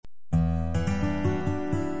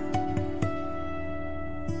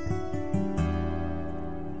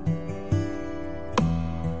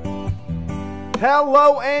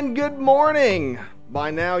Hello and good morning. By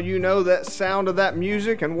now you know that sound of that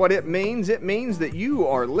music and what it means. It means that you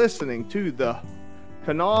are listening to the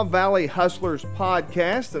Kanawha Valley Hustlers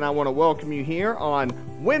podcast, and I want to welcome you here on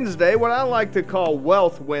Wednesday, what I like to call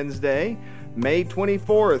Wealth Wednesday, May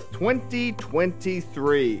 24th,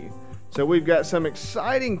 2023. So we've got some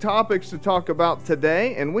exciting topics to talk about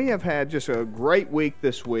today, and we have had just a great week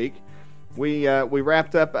this week. We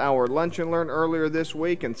wrapped up our Lunch and Learn earlier this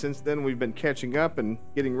week, and since then we've been catching up and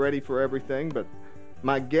getting ready for everything. But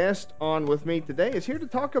my guest on with me today is here to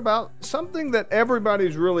talk about something that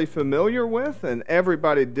everybody's really familiar with and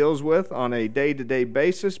everybody deals with on a day-to-day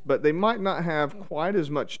basis, but they might not have quite as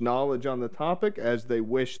much knowledge on the topic as they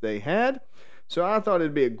wish they had. So I thought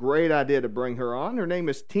it'd be a great idea to bring her on. Her name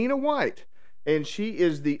is Tina White, and she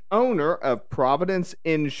is the owner of Providence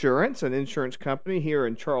Insurance, an insurance company here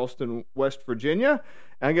in Charleston, West Virginia.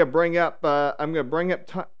 And I'm going to bring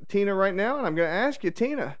up Tina right now, and I'm going to ask you,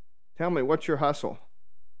 Tina, tell me, what's your hustle?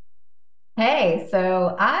 Hey,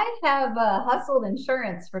 so I have hustled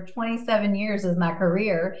insurance for 27 years as my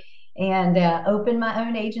career and opened my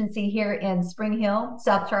own agency here in Spring Hill,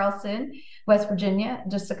 South Charleston, West Virginia,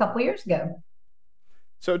 just a couple years ago.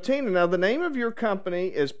 So, Tina, now the name of your company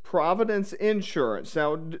is Providence Insurance.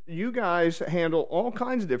 Now, you guys handle all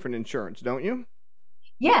kinds of different insurance, don't you?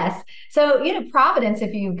 Yes. So, Providence,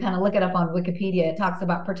 if you kind of look it up on Wikipedia, it talks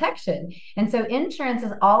about protection. And so insurance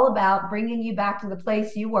is all about bringing you back to the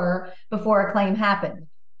place you were before a claim happened.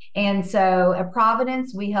 And so at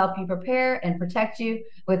Providence, we help you prepare and protect you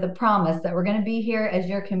with a promise that we're going to be here as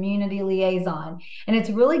your community liaison. And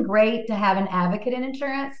it's really great to have an advocate in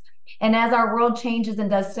insurance. And as our world changes and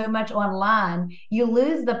does so much online, you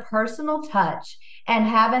lose the personal touch and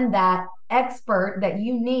having that expert that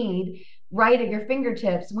you need right at your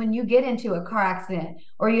fingertips when you get into a car accident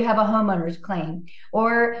or you have a homeowner's claim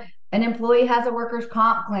or an employee has a workers'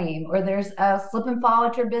 comp claim or there's a slip and fall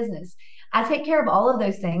at your business. I take care of all of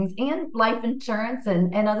those things and life insurance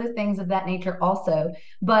and other things of that nature also.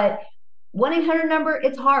 But 1-800 number,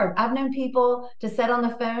 it's hard. I've known people to sit on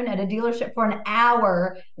the phone at a dealership for an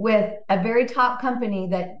hour with a very top company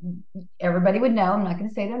that everybody would know. I'm not going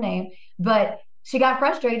to say their name, but she got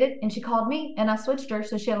frustrated and she called me and I switched her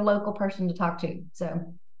so she had a local person to talk to.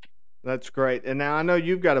 So that's great. And now I know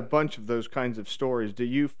you've got a bunch of those kinds of stories. Do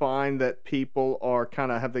you find that people are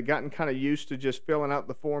have they gotten kind of used to just filling out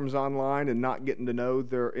the forms online and not getting to know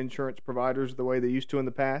their insurance providers the way they used to in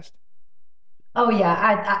the past? Oh yeah,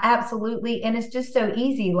 I absolutely. And it's just so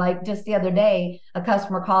easy. Like just the other day, a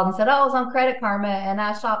customer called and said, "Oh, I was on Credit Karma and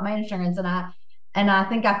I shopped my insurance and I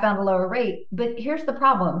think I found a lower rate." But here's the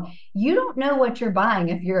problem. You don't know what you're buying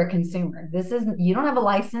if you're a consumer. You don't have a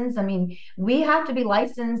license. I mean, we have to be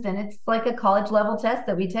licensed and it's like a college level test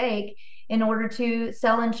that we take in order to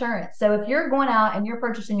sell insurance. So if you're going out and you're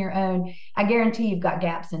purchasing your own, I guarantee you've got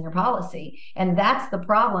gaps in your policy. And that's the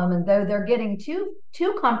problem. And though they're getting too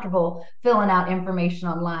comfortable filling out information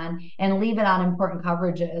online and leaving out important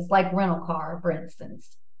coverages like rental car, for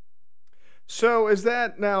instance. So is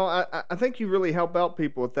that now? I think you really help out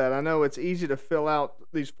people with that. I know it's easy to fill out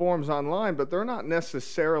these forms online, but they're not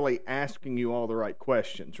necessarily asking you all the right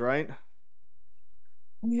questions, right?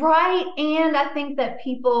 Right. And I think that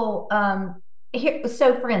people here,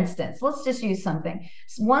 so for instance, let's just use something.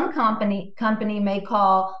 One company may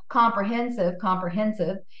call comprehensive,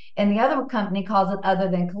 and the other company calls it other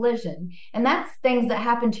than collision. And that's things that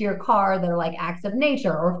happen to your car that are like acts of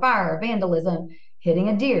nature or fire, vandalism. Hitting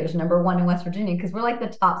a deer is number one in West Virginia because we're like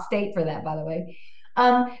the top state for that, by the way.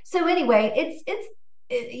 So anyway,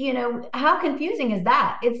 how confusing is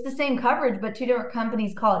that? It's the same coverage, but two different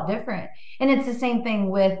companies call it different. And it's the same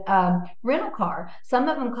thing with rental car. Some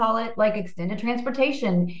of them call it like extended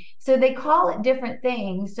transportation. So they call it different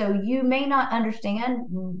things. So you may not understand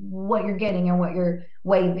what you're getting and what you're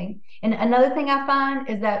waiving. And another thing I find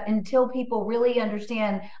is that until people really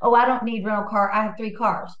understand, oh, I don't need rental car, I have 3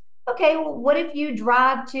 cars. Okay, well, what if you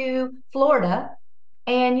drive to Florida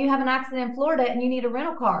and you have an accident in Florida and you need a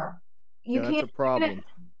rental car? You That's can't. a problem.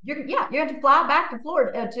 You have to fly back to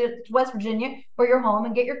Florida to West Virginia for your home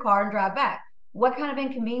and get your car and drive back. What kind of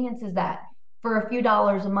inconvenience is that for a few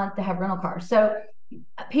dollars a month to have rental cars? So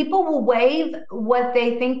people will waive what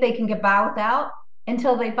they think they can get by without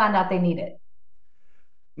until they find out they need it.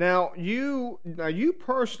 Now you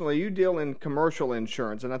personally, you deal in commercial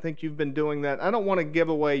insurance, and I think you've been doing that. I don't want to give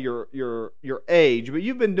away your age, but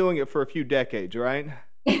you've been doing it for a few decades, right?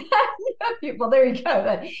 Well, there you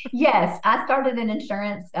go. Yes, I started in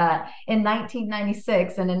insurance in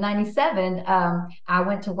 1996, and in 97, I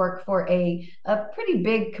went to work for a pretty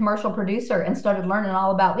big commercial producer and started learning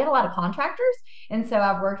all about. We had a lot of contractors, And so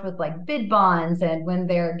I've worked with like bid bonds and when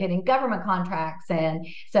they're getting government contracts. And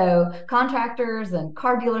so contractors and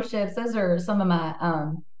car dealerships, those are some of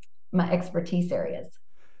my expertise areas.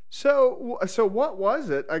 So what was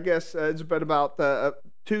it? I guess it's been about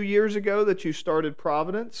 2 years ago that you started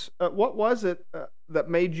Providence. What was it that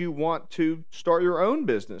made you want to start your own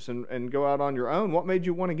business and go out on your own? What made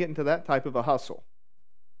you want to get into that type of a hustle?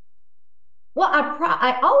 Well,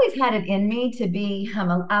 I always had it in me to be.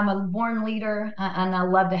 I'm a born leader, and I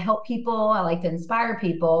love to help people. I like to inspire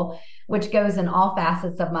people, which goes in all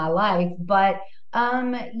facets of my life. But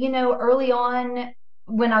early on,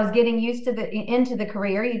 when I was getting used to the into the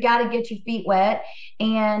career, you got to get your feet wet.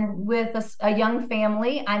 And with a young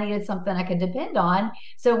family, I needed something I could depend on.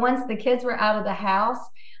 So once the kids were out of the house,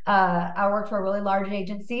 I worked for a really large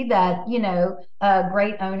agency that, a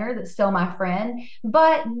great owner that's still my friend,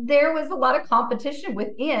 but there was a lot of competition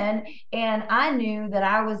within. And I knew that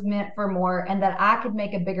I was meant for more and that I could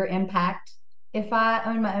make a bigger impact if I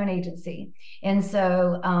owned my own agency. And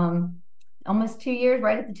so, almost 2 years,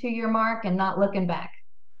 right at the 2 year mark, and not looking back.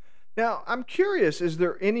 Now, I'm curious,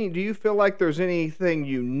 do you feel like there's anything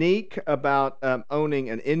unique about owning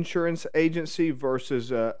an insurance agency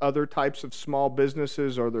versus other types of small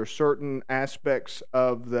businesses? Are there certain aspects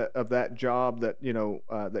of that job that,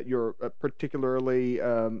 that you're particularly,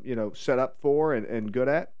 set up for and good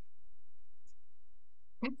at?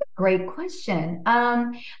 That's a great question.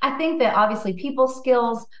 I think that obviously people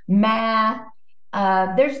skills, math,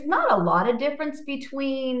 there's not a lot of difference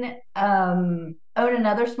between own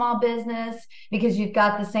another small business because you've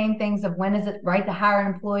got the same things of when is it right to hire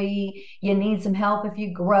an employee, you need some help if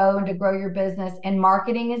you grow and to grow your business, and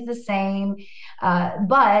marketing is the same.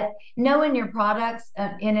 But knowing your products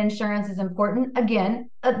in insurance is important. Again,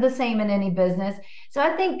 the same in any business. So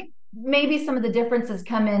I think maybe some of the differences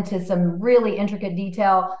come into some really intricate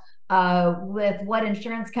detail with what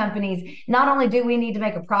insurance companies, not only do we need to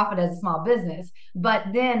make a profit as a small business, but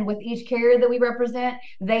then with each carrier that we represent,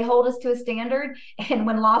 they hold us to a standard. And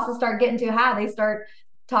when losses start getting too high, they start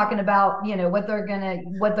talking about, what they're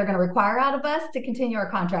gonna require out of us to continue our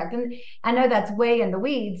contract. And I know that's way in the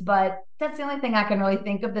weeds, but that's the only thing I can really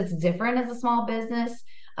think of that's different as a small business.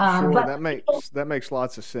 Sure, But that makes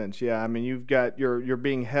lots of sense. Yeah, I mean, you're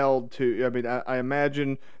being held to. I mean, I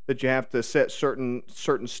imagine that you have to set certain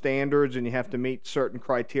standards and you have to meet certain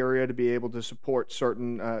criteria to be able to support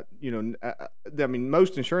certain. I mean,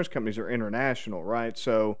 most insurance companies are international, right?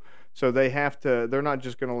 So they have to. They're not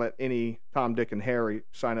just going to let any Tom, Dick, and Harry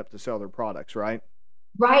sign up to sell their products, right?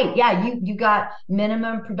 right. Yeah. You got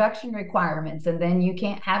minimum production requirements, and then you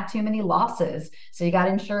can't have too many losses. So you got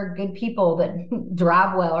to insure good people that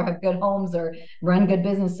drive well or have good homes or run good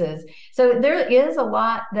businesses. So there is a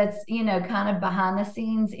lot that's, kind of behind the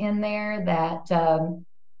scenes in there that,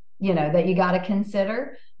 that you got to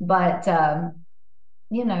consider. But,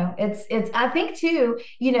 it's I think too,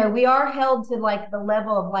 we are held to like the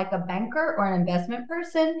level of like a banker or an investment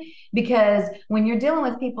person, because when you're dealing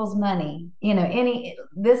with people's money, any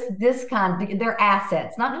this kind, their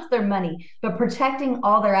assets, not just their money, but protecting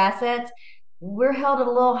all their assets, we're held at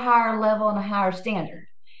a little higher level and a higher standard.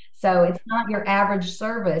 So it's not your average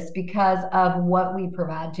service because of what we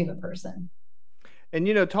provide to a person. And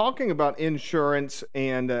talking about insurance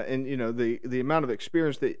and the amount of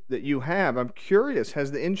experience that you have, I'm curious,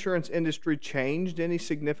 has the insurance industry changed any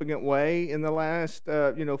significant way in the last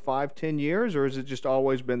 5, 10 years, or has it just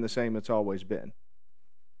always been the same it's always been?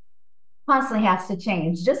 Constantly has to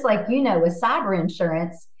change. Just like with cyber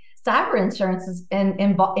insurance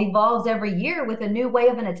evolves every year with a new way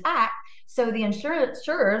of an attack. So the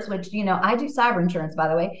insurers, which I do cyber insurance, by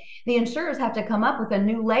the way, the insurers have to come up with a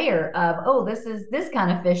new layer of, oh, this is this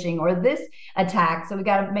kind of phishing or this attack. So we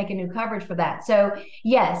got to make a new coverage for that. So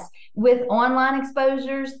yes, with online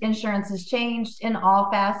exposures, insurance has changed in all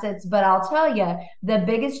facets. But I'll tell you, the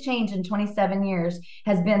biggest change in 27 years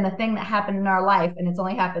has been the thing that happened in our life, and it's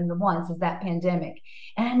only happened once, is that pandemic.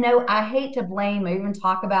 And I know I hate to blame or even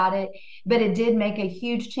talk about it, but it did make a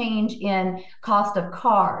huge change in cost of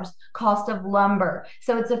cars, cost of lumber.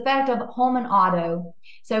 So it's effect of home and auto.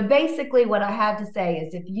 So basically what I have to say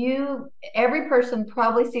is every person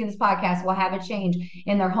probably seeing this podcast will have a change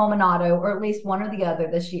in their home and auto, or at least one or the other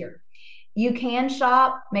this year. You can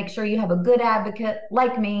shop, make sure you have a good advocate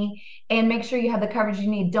like me, and make sure you have the coverage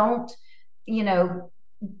you need. Don't,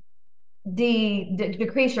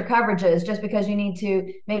 decrease your coverages just because you need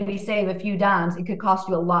to maybe save a few dimes. It could cost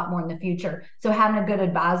you a lot more in the future. So having a good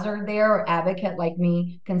advisor there or advocate like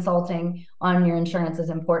me consulting on your insurance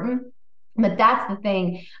is important. But that's the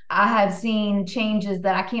thing. I have seen changes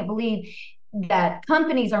that I can't believe, that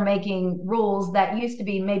companies are making rules that used to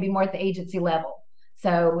be maybe more at the agency level.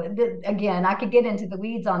 So again, I could get into the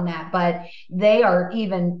weeds on that, but they are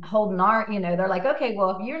even holding our, they're like, okay,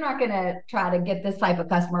 well, if you're not going to try to get this type of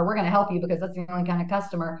customer, we're going to help you because that's the only kind of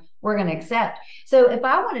customer we're going to accept. So if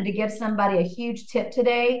I wanted to give somebody a huge tip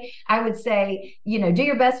today, I would say, do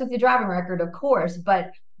your best with your driving record, of course,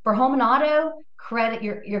 but for home and auto, credit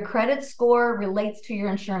your credit score relates to your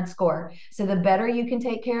insurance score. So the better you can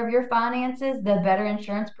take care of your finances, the better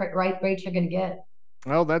insurance rates you're going to get.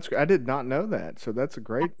 Oh, I did not know that. So that's a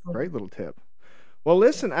great Absolutely. little tip. Well,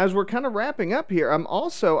 listen, as we're kind of wrapping up here,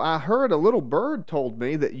 I heard a little bird told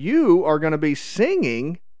me that you are going to be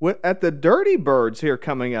singing at the Dirty Birds here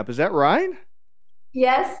coming up. Is that right?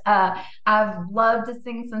 Yes, I've loved to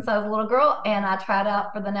sing since I was a little girl, and I tried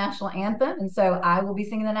out for the national anthem, and so I will be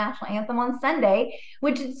singing the national anthem on Sunday,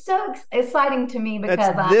 which is so exciting to me That's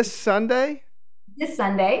because this Sunday? this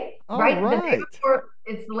Sunday, All right, the day right. before,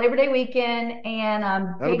 it's the Labor Day weekend, and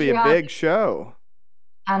That'll be a big show.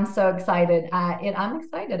 I'm so excited. I'm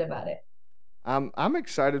excited about it. I'm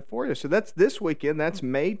excited for you. So that's this weekend. That's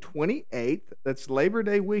May 28th. That's Labor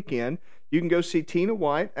Day weekend. You can go see Tina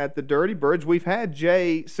White at the Dirty Birds. We've had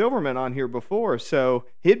Jay Silverman on here before, so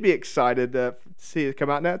he'd be excited to see it come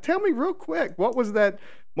out. Now, tell me real quick, what was that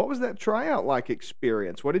tryout like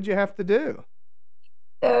experience? What did you have to do?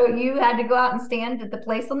 So you had to go out and stand at the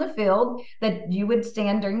place on the field that you would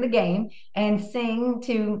stand during the game and sing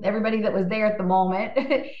to everybody that was there at the moment.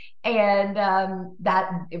 And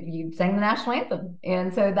that you sang the national anthem.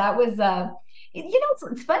 And so that was,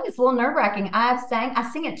 it's fun. It's a little nerve wracking. I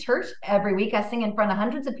sing at church every week. I sing in front of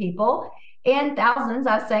hundreds of people and thousands.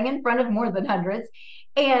 I sang in front of more than hundreds.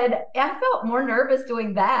 And I felt more nervous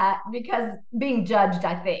doing that because being judged,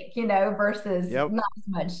 I think, versus Yep. not as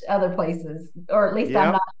much other places, or at least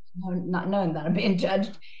I'm Yep. not knowing that I'm being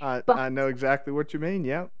judged. But I know exactly what you mean.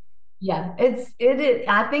 Yep. yeah, it is.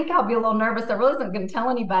 I think I'll be a little nervous. I really wasn't going to tell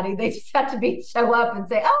anybody. They just have to show up and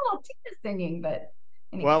say, "Oh, Tina's singing." But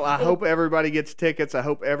anyway, Well, I hope everybody gets tickets. I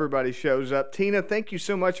hope everybody shows up. Tina, thank you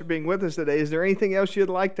so much for being with us today. Is there anything else you'd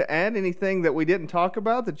like to add? Anything that we didn't talk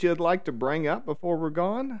about that you'd like to bring up before we're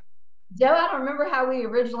gone? Joe, I don't remember how we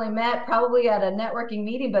originally met, probably at a networking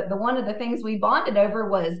meeting, but one of the things we bonded over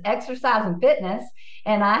was exercise and fitness.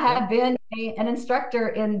 And I Yep. have been an instructor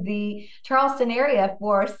in the Charleston area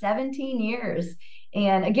for 17 years.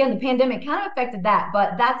 And again, the pandemic kind of affected that,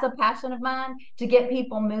 but that's a passion of mine to get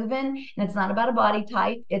people moving. And it's not about a body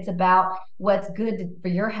type, it's about what's good for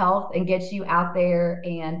your health and gets you out there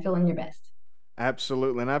and feeling your best.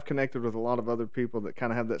 Absolutely. And I've connected with a lot of other people that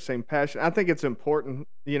kind of have that same passion. I think it's important,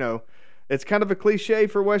 it's kind of a cliche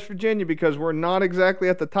for West Virginia because we're not exactly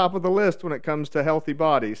at the top of the list when it comes to healthy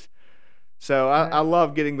bodies. So I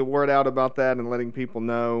love getting the word out about that and letting people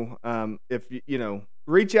know. If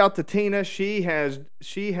reach out to Tina. She has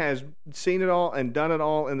seen it all and done it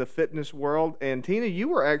all in the fitness world. And Tina, you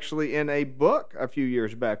were actually in a book a few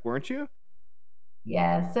years back, weren't you?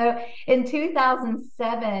 Yeah. So in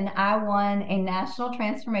 2007, I won a national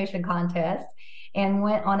transformation contest and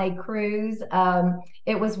went on a cruise.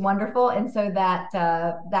 It was wonderful. And so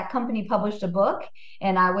that company published a book,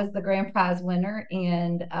 and I was the grand prize winner.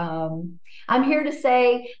 And I'm here to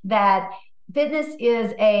say that fitness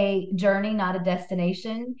is a journey, not a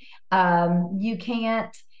destination. You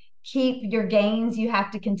can't keep your gains. You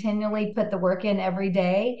have to continually put the work in every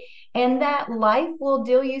day, and that life will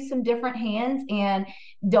deal you some different hands. And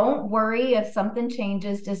don't worry if something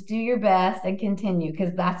changes, just do your best and continue,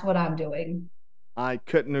 because that's what I'm doing. I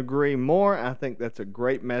couldn't agree more. I think that's a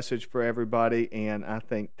great message for everybody, and I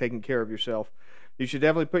think taking care of yourself, you should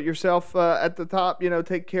definitely put yourself at the top.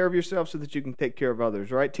 Take care of yourself so that you can take care of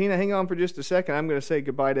others. Right, Tina? Hang on for just a second. I'm going to say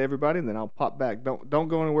goodbye to everybody, and then I'll pop back. Don't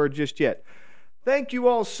go anywhere just yet. Thank you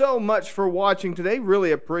all so much for watching today.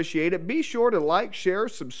 Really appreciate it. Be sure to like, share,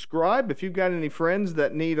 subscribe. If you've got any friends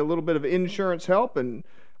that need a little bit of insurance help,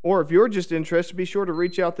 or if you're just interested, be sure to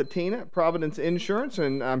reach out to Tina at Providence Insurance,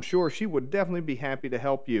 and I'm sure she would definitely be happy to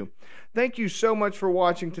help you. Thank you so much for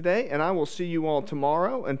watching today, and I will see you all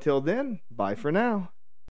tomorrow. Until then, bye for now.